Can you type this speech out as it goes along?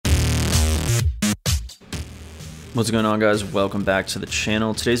What's going on, guys? Welcome back to the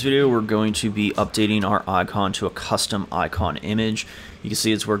channel. Today's video we're going to be updating our icon to a custom icon image. You can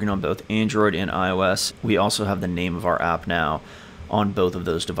see it's working on both Android and iOS. We also have the name of our app now on both of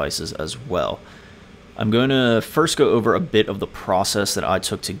those devices as well. I'm going to first go over a bit of the process that I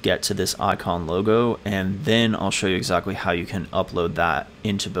took to get to this icon logo, and then I'll show you exactly how you can upload that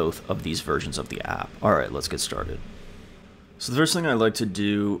into both of these versions of the app. All right, let's get started. So the first thing I like to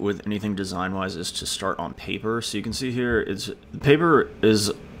do with anything design-wise is to start on paper. So you can see here, paper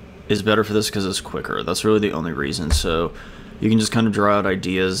is better for this because it's quicker. That's really the only reason. So you can just kind of draw out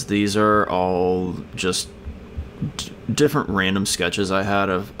ideas. These are all just different random sketches I had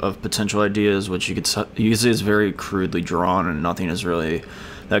of potential ideas, which you can see is very crudely drawn and nothing is really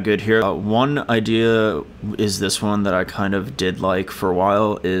that good here. One idea is this one that I kind of did like for a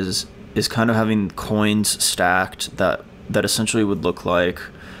while is kind of having coins stacked that essentially would look like,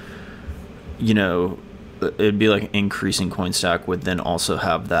 you know, it'd be like an increasing coin stack would then also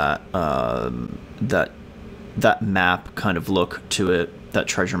have that that map kind of look to it, that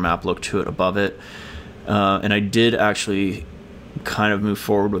treasure map look to it above it. And I did actually kind of move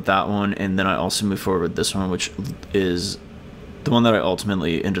forward with that one, and then I also moved forward with this one, which is the one that I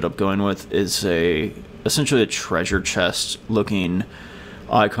ultimately ended up going with. Is essentially a treasure chest looking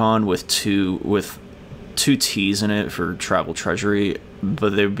icon with two T's in it for travel treasury, but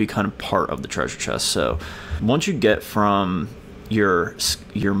they would be kind of part of the treasure chest. So once you get from your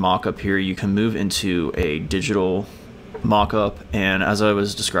mock-up here, you can move into a digital mock-up, and as I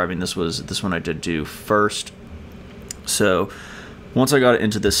was describing, this one I did do first. So once I got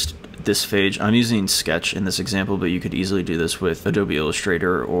into this phase, I'm using Sketch in this example, but you could easily do this with Adobe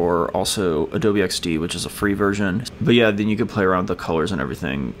Illustrator or also Adobe XD, which is a free version. But yeah, then you could play around with the colors and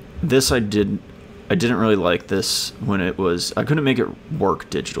everything. This I didn't really like this when it was, I couldn't make it work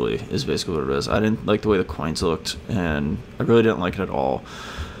digitally is basically what it is. I didn't like the way the coins looked, and I really didn't like it at all.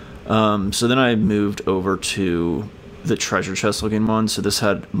 So then I moved over to the treasure chest looking one. So this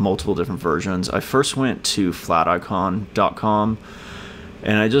had multiple different versions. I first went to flaticon.com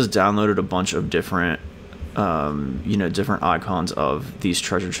and I just downloaded a bunch of different different icons of these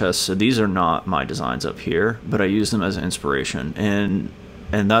treasure chests. So these are not my designs up here, but I use them as inspiration,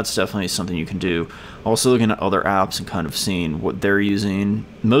 and that's definitely something you can do. Also looking at other apps and kind of seeing what they're using.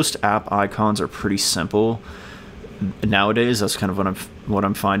 Most app icons are pretty simple nowadays. That's kind of what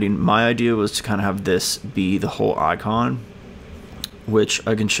I'm finding. My idea was to kind of have this be the whole icon, which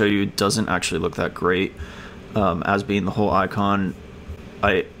I can show you doesn't actually look that great as being the whole icon.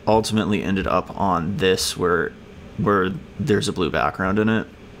 I ultimately ended up on this where there's a blue background in it.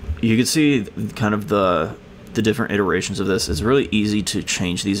 You can see kind of the different iterations of this. It's really easy to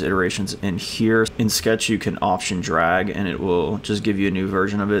change these iterations in here. In Sketch, you can option drag and it will just give you a new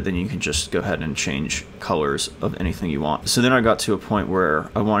version of it. Then you can just go ahead and change colors of anything you want. So then I got to a point where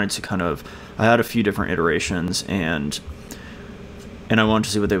I wanted to I had a few different iterations and I wanted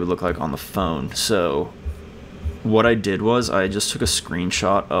to see what they would look like on the phone. So what I did was I just took a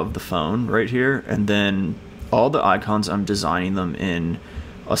screenshot of the phone right here, and then all the icons, I'm designing them in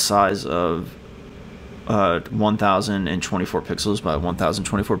a size of 1024 pixels by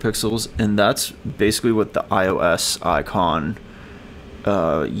 1024 pixels, and that's basically what the iOS icon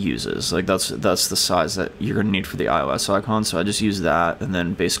uses. Like that's the size that you're gonna need for the iOS icon. So I just use that, and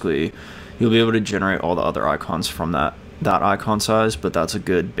then basically you'll be able to generate all the other icons from that icon size, but that's a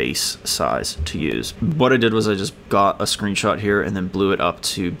good base size to use. What I did was I just got a screenshot here and then blew it up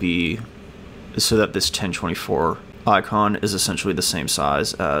to be so that this 1024 icon is essentially the same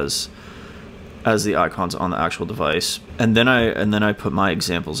size as the icons on the actual device. And then I put my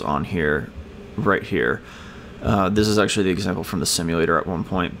examples on here, right here. This is actually the example from the simulator at one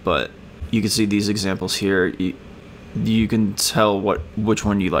point, but you can see these examples here. You can tell which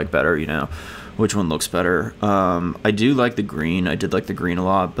one you like better, you know, which one looks better. I do like the green. I did like the green a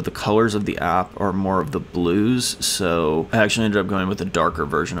lot, but the colors of the app are more of the blues, so I actually ended up going with a darker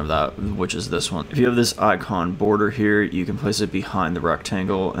version of that, which is this one. If you have this icon border here, you can place it behind the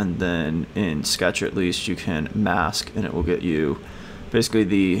rectangle, and then in Sketch at least you can mask, and it will get you basically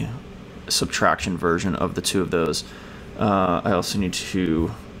the subtraction version of the two of those. I also need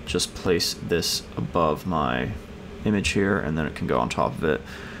to just place this above my image here, and then it can go on top of it.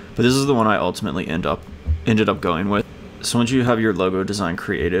 But this is the one I ultimately ended up going with. So once you have your logo design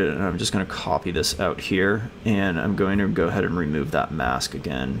created, and I'm just going to copy this out here, and I'm going to go ahead and remove that mask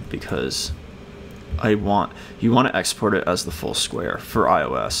again, because you want to export it as the full square for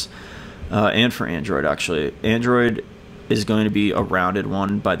iOS and for Android. Actually, Android is going to be a rounded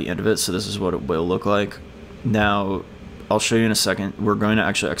one by the end of it, so this is what it will look like. Now I'll show you in a second. We're going to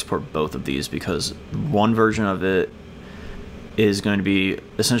actually export both of these because one version of it is going to be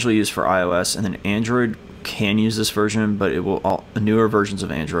essentially used for iOS, and then Android can use this version, but it will all newer versions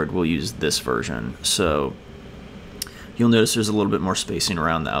of Android will use this version. So you'll notice there's a little bit more spacing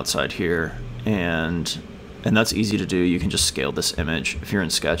around the outside here, and that's easy to do. You can just scale this image. If you're in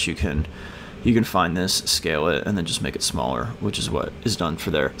Sketch, you can find this, scale it, and then just make it smaller, which is what is done for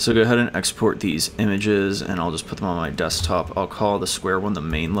there. So go ahead and export these images, and I'll just put them on my desktop. I'll call the square one the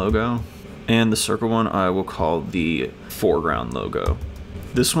main logo, and the circle one I will call the foreground logo.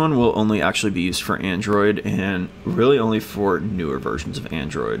 This one will only actually be used for Android, and really only for newer versions of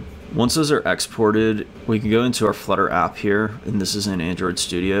Android. Once those are exported, we can go into our Flutter app here, and this is in Android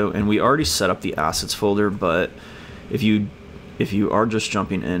Studio, and we already set up the assets folder, but if you are just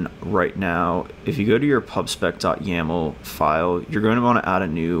jumping in right now, if you go to your pubspec.yaml file, you're going to want to add a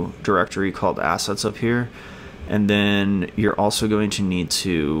new directory called assets up here, and then you're also going to need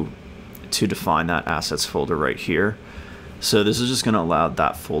to define that assets folder right here. So this is just going to allow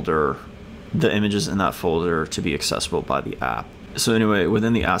that folder, the images in that folder, to be accessible by the app. So anyway,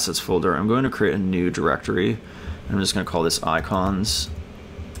 within the assets folder, I'm going to create a new directory. I'm just going to call this icons.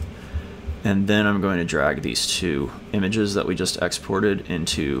 And then I'm going to drag these two images that we just exported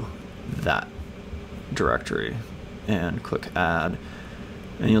into that directory and click add.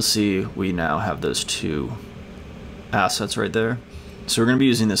 And you'll see we now have those two assets right there. So we're going to be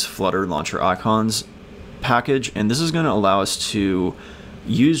using this Flutter launcher icons package, and this is going to allow us to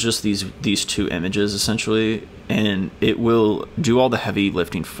use just these two images essentially, and it will do all the heavy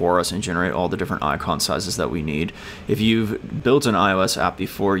lifting for us and generate all the different icon sizes that we need. If you've built an iOS app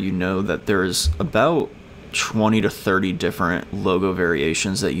before, you know that there's about 20 to 30 different logo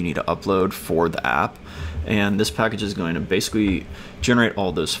variations that you need to upload for the app, and this package is going to basically generate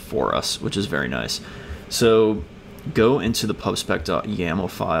all those for us, which is very nice. So go into the pubspec.yaml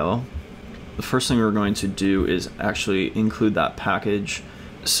file. The first thing we're going to do is actually include that package,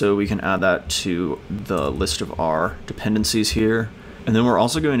 so we can add that to the list of our dependencies here. And then we're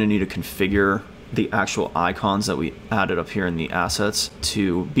also going to need to configure the actual icons that we added up here in the assets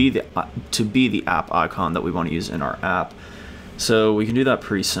to be the app icon that we want to use in our app. So we can do that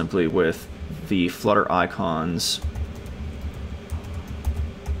pretty simply with the Flutter icons,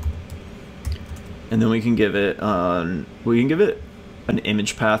 and then we can give it an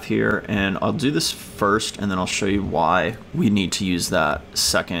image path here, and I'll do this first and then I'll show you why we need to use that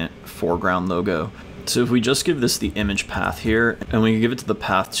second foreground logo. So if we just give this the image path here, and we can give it to the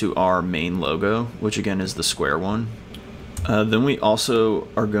path to our main logo, which again is the square one, then we also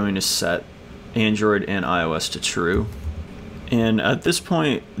are going to set Android and iOS to true. And at this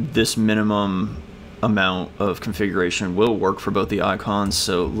point, this minimum amount of configuration will work for both the icons,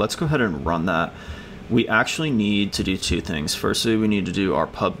 so let's go ahead and run that. We actually need to do two things. Firstly, we need to do our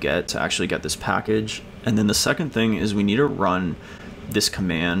pub get to actually get this package. And then the second thing is we need to run this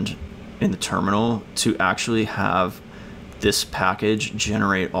command in the terminal to actually have this package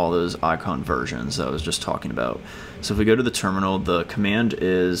generate all those icon versions that I was just talking about. So if we go to the terminal, the command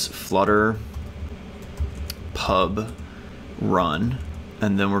is flutter pub run,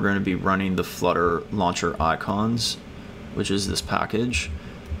 and then we're going to be running the Flutter launcher icons, which is this package,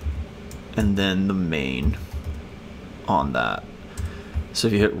 and then the main on that. So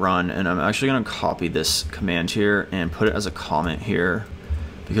if you hit run, and I'm actually going to copy this command here and put it as a comment here,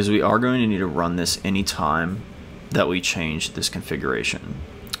 because we are going to need to run this anytime that we change this configuration.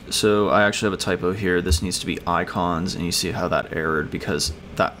 So I actually have a typo here. This needs to be icons, and you see how that errored because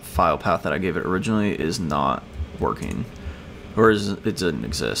that file path that I gave it originally is not working, or it didn't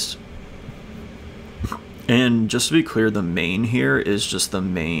exist. And just to be clear, the main here is just the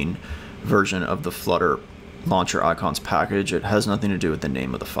main version of the Flutter launcher icons package. It has nothing to do with the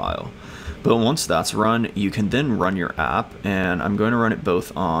name of the file. But once that's run, you can then run your app, and I'm going to run it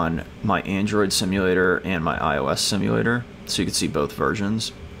both on my Android simulator and my iOS simulator, so you can see both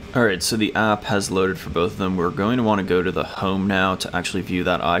versions. Alright, so the app has loaded for both of them. We're going to want to go to the home now to actually view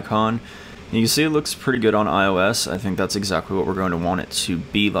that icon. And you can see it looks pretty good on iOS. I think that's exactly what we're going to want it to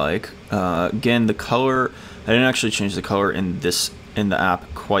be like. Again, the color, I didn't actually change the color in the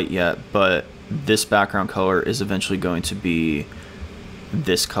app quite yet, but this background color is eventually going to be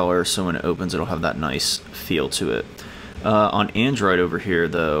this color, so when it opens it'll have that nice feel to it. On Android over here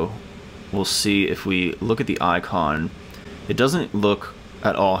though, we'll see if we look at the icon, it doesn't look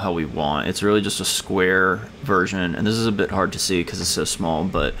at all how we want. It's really just a square version, and this is a bit hard to see because it's so small,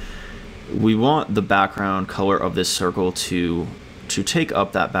 but we want the background color of this circle to take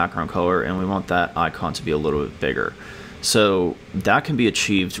up that background color, and we want that icon to be a little bit bigger. So that can be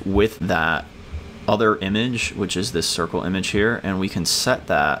achieved with that other image, which is this circle image here, and we can set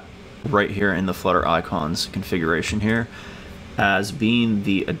that right here in the Flutter icons configuration here as being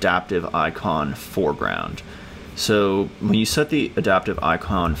the adaptive icon foreground. So when you set the adaptive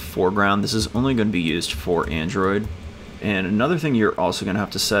icon foreground, this is only going to be used for Android. And another thing you're also going to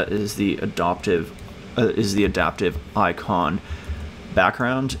have to set is the adaptive icon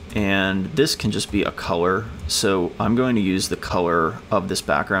background, and this can just be a color. So I'm going to use the color of this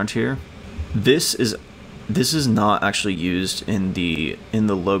background here. This is not actually used in the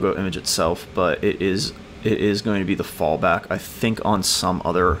logo image itself, but it is going to be the fallback, I think, on some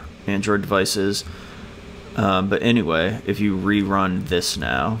other Android devices. But anyway, if you rerun this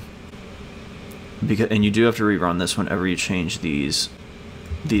now, and you do have to rerun this whenever you change this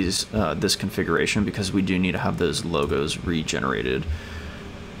configuration, because we do need to have those logos regenerated.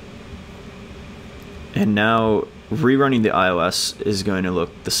 And now rerunning the iOS is going to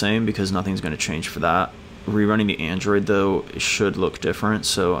look the same because nothing's going to change for that. Rerunning the Android though should look different,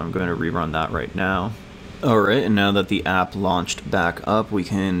 so I'm going to rerun that right now. Alright, and now that the app launched back up, we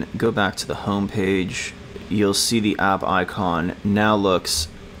can go back to the home page. You'll see the app icon now looks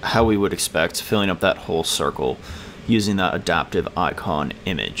how we would expect, filling up that whole circle using that adaptive icon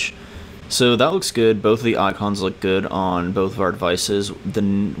image. So that looks good. Both of the icons look good on both of our devices. The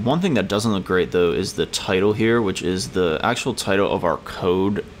one thing that doesn't look great though is the title here, which is the actual title of our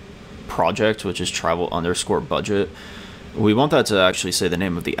code project, which is travel_budget. We want that to actually say the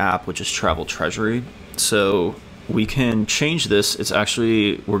name of the app, which is Travel Treasury. So we can change this.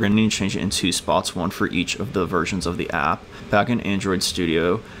 We're going to need to change it in 2 spots, one for each of the versions of the app. Back in Android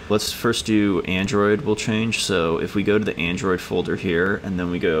Studio, let's first do Android will change. So if we go to the Android folder here, and then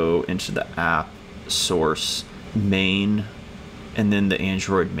we go into the app source main, and then the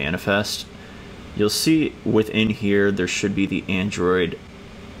Android manifest, you'll see within here there should be the Android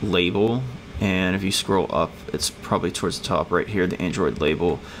label. And if you scroll up, it's probably towards the top right here, the Android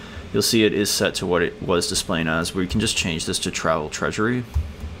label. You'll see it is set to what it was displaying as. We can just change this to Travel Treasury.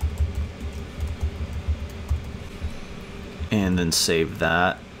 And then save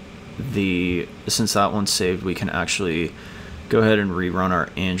that. Since that one's saved, we can actually go ahead and rerun our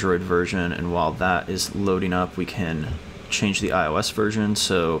Android version. And while that is loading up, we can change the iOS version.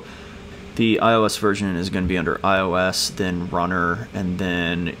 So the iOS version is going to be under iOS, then runner, and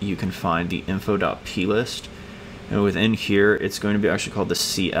then you can find the info.plist. And within here, it's going to be actually called the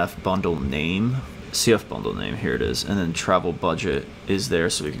CF bundle name. CF bundle name, here it is. And then travel budget is there,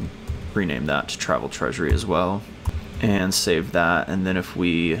 so we can rename that to Travel Treasury as well. And save that. And then if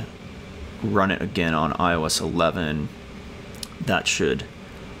we run it again on iOS 11, that should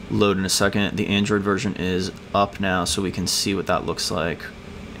load in a second. The Android version is up now, so we can see what that looks like.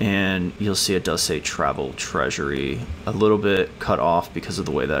 And you'll see it does say Travel Treasury, a little bit cut off because of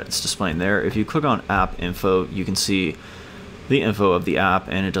the way that it's displaying there. If you click on app info, you can see the info of the app,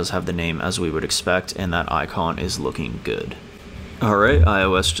 and it does have the name as we would expect, and that icon is looking good. Alright,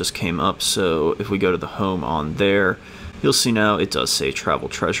 iOS just came up, so if we go to the home on there, you'll see now it does say Travel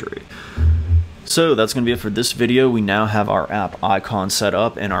Treasury. So that's going to be it for this video. We now have our app icon set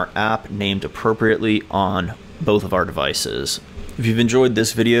up and our app named appropriately on both of our devices. If you've enjoyed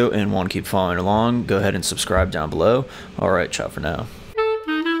this video and want to keep following along, go ahead and subscribe down below. Alright, ciao for now.